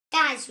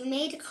Guys, we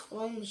made a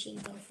clone machine,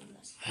 both of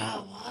us.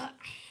 Oh, what?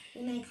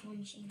 We made a clone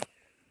machine.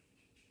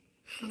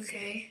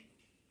 Okay.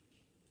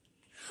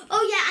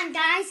 Oh yeah, and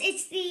guys,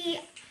 it's the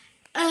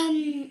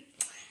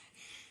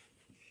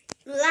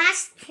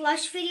last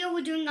plush video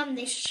we're doing on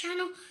this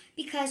channel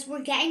because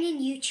we're getting a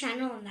new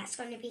channel and that's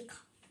going to be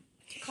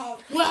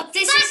called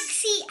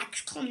Foxy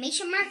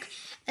exclamation mark,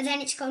 and then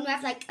it's going to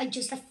have like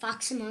just a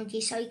fox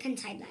emoji, so you can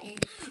type that in.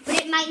 But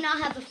it might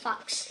not have a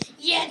fox.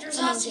 Yeah, there's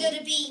also going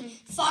to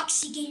be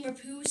Foxy Gamer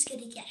Pooh's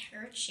going to get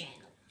her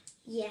channel.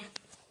 Yeah,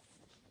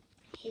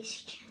 his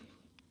channel.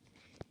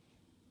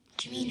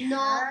 Do you mean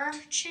her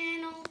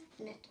channel?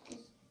 No,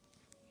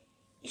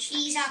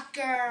 she's a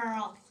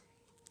girl.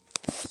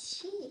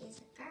 she is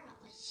a girl.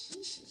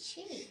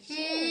 She.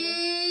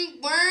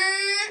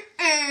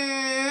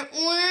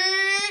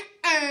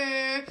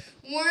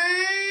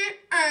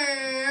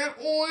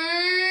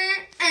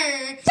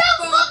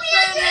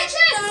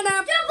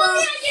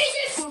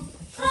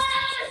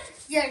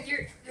 Yeah,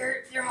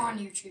 you're on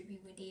YouTube, you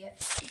idiot.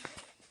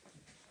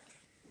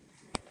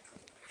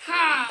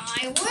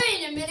 Hi,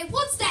 wait a minute.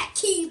 What's that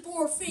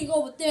keyboard thing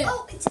over there?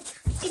 Oh, it's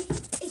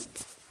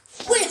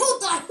wait,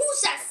 hold on.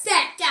 Who's that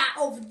fat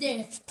guy over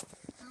there?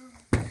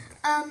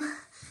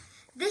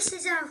 This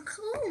is our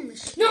clone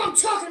machine. No, I'm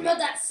talking about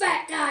that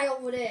fat guy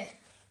over there.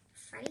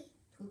 Freddy?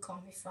 Who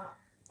called me fat?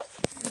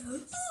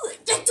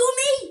 That to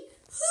me?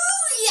 Who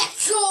you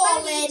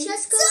calling? Freddy,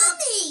 just go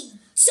Dummy!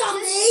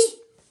 Dummy!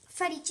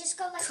 Freddy, just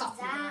go like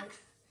Copy that. that.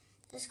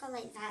 Just go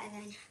like that, and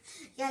then,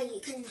 yeah, you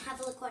can have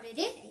a look what it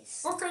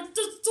is. Okay,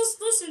 just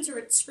listen to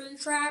it, Spring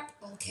Trap.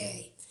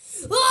 Okay.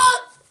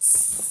 Oh,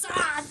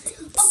 sad.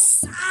 Oh,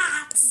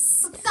 sad.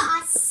 For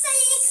God's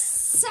sake!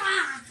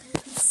 Sad.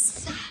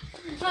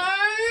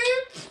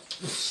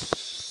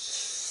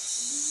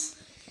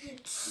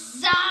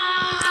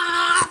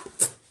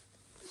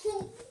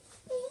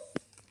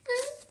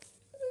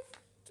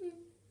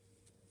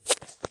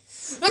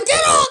 Now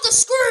get off the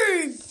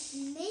screen!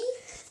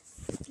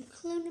 Make a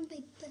clone of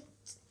my butt.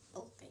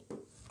 Okay.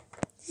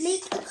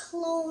 Make a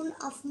clone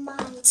of my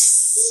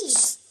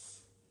teeth.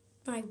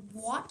 My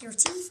what? Your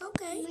teeth?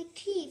 Okay. My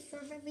teeth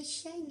are very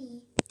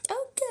shiny.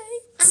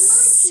 Okay. And my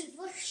teeth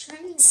are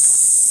shiny.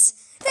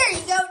 There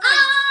you go.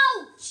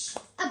 Ouch!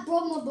 I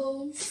broke my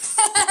bone.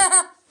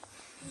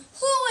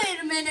 Wait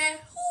a minute.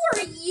 Who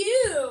are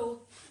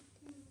you?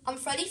 I'm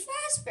Freddy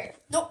Fazbear.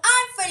 No,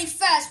 I'm Freddy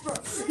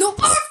Fazbear. No,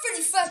 I'm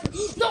Freddy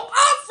Fazbear. No,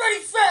 I'm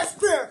Freddy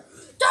Fazbear.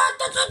 Da,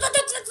 da, da, da,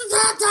 da,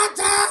 da, da,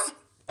 da.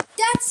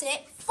 That's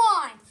it.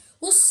 Fine.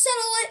 We'll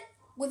settle it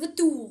with a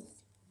duel.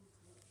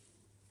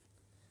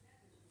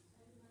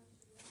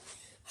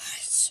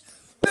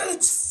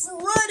 It's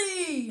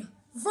Freddy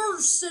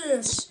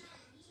versus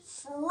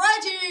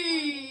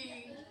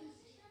Freddy.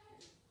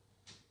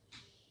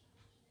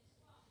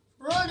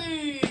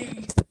 Freddy.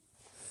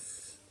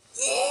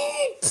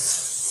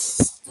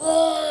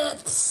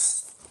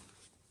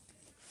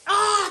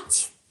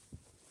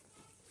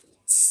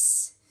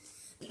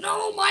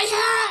 No, my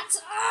hat!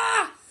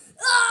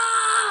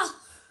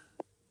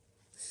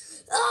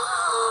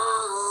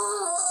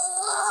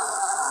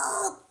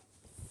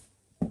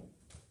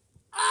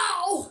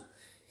 Ow!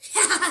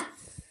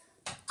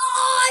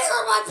 I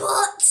hurt my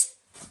butt!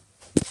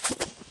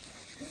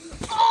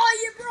 Oh,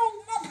 you broke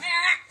my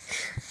back!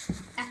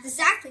 That's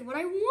exactly what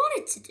I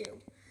wanted to do.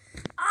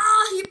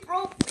 You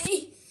broke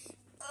me.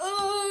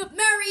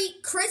 Merry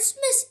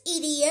Christmas,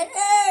 idiot.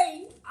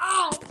 Hey!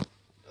 Ow!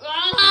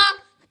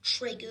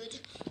 Triggered.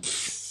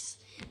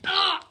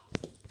 Ow!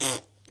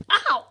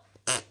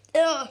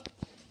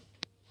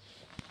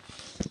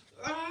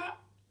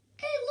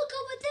 Hey, look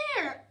over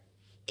there.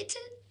 It's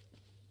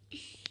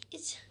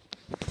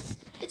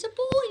a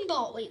bowling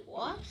ball. Wait,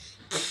 what?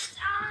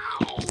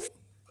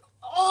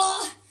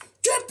 Ow!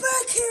 Get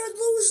back here,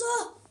 loser!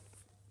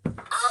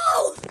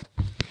 Ow!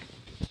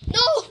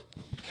 No!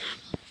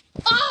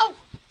 Oh!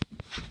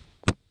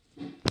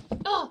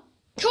 Oh!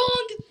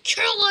 Kong,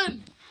 kill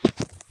him!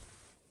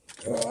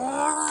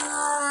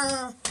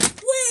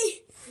 Wait!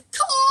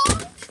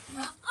 Kong!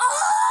 Ah!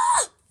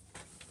 Ah!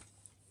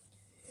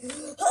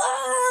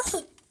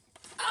 Ah!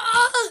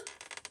 Ah!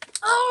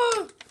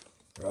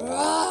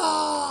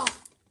 Ah!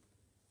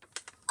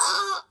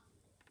 Ah!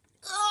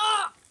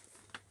 Ah!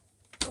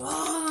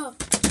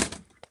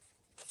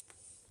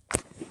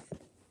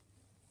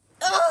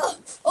 Ah!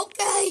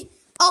 Okay,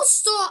 I'll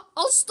stop.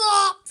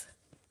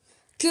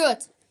 Good.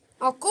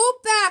 I'll go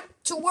back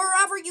to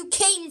wherever you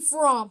came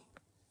from.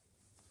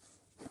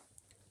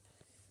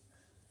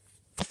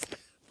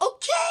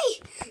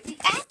 Okay.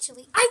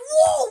 Actually, I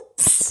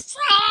won't.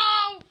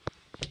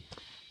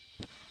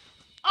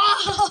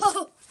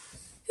 Oh,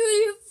 who do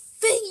you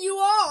think you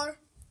are?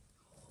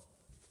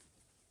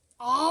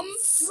 I'm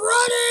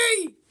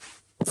Freddy.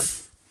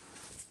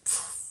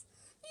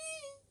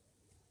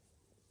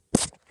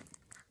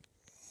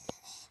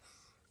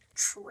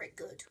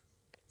 Triggered.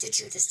 Did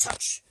you just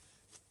touch?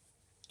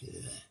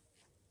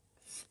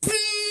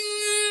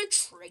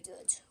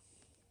 Triggered.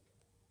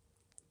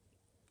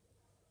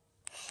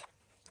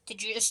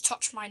 Did you just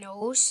touch my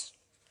nose?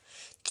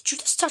 Did Did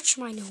you just touch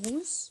my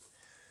nose?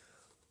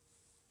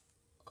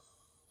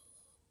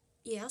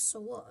 Yeah,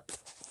 so what?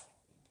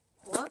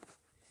 What?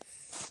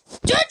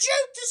 Did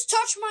you just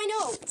touch my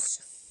nose?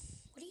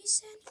 What are you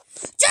saying?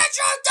 Did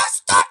you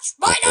just touch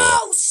my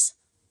nose?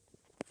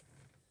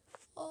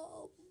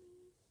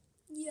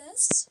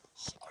 Yes.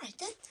 Alright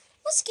then,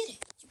 let's get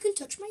it. You can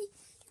touch my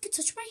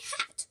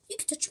hat. You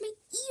can touch my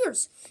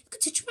ears. You can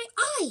touch my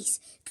eyes.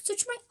 You can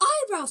touch my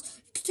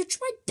eyebrows. You can touch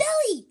my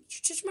belly. You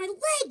can touch my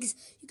legs.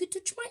 You can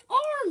touch my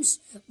arms.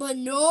 But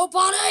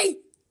nobody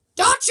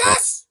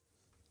touches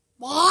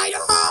my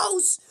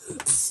nose.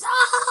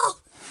 Ow!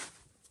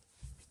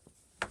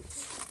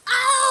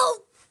 Ow!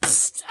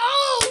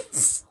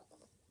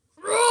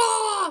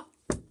 Ow!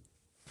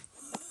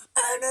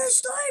 And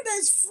his name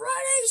is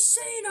Freddy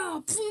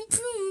Cena.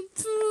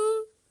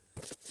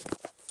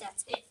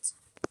 That's it.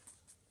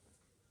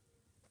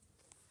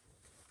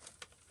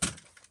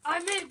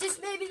 This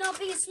may not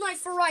be a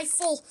sniper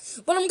rifle,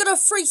 but I'm gonna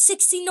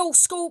 360 no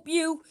scope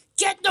you.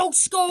 Get no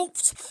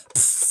scoped.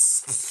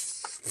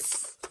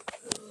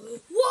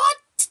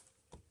 What?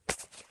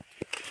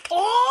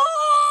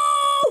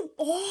 Oh!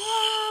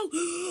 Oh!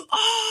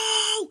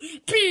 Oh!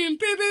 Beam!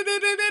 Beam! Beam! Beam!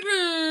 Beam! Beam!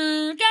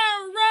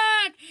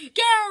 Beam!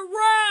 Get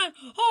red!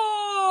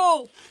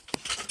 Oh!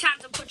 Time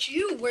to put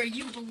you where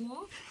you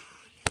belong.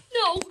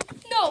 No!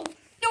 No!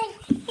 No!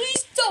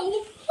 Please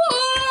don't!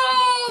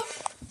 Oh!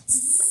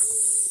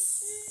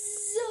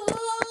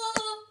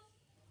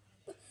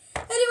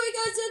 Anyway,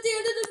 guys, at the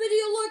end of the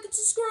video, like and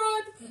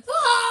subscribe.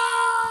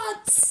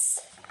 Ah!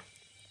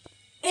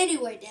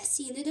 Anyway, that's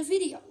the end of the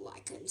video.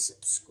 Like and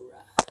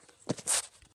subscribe.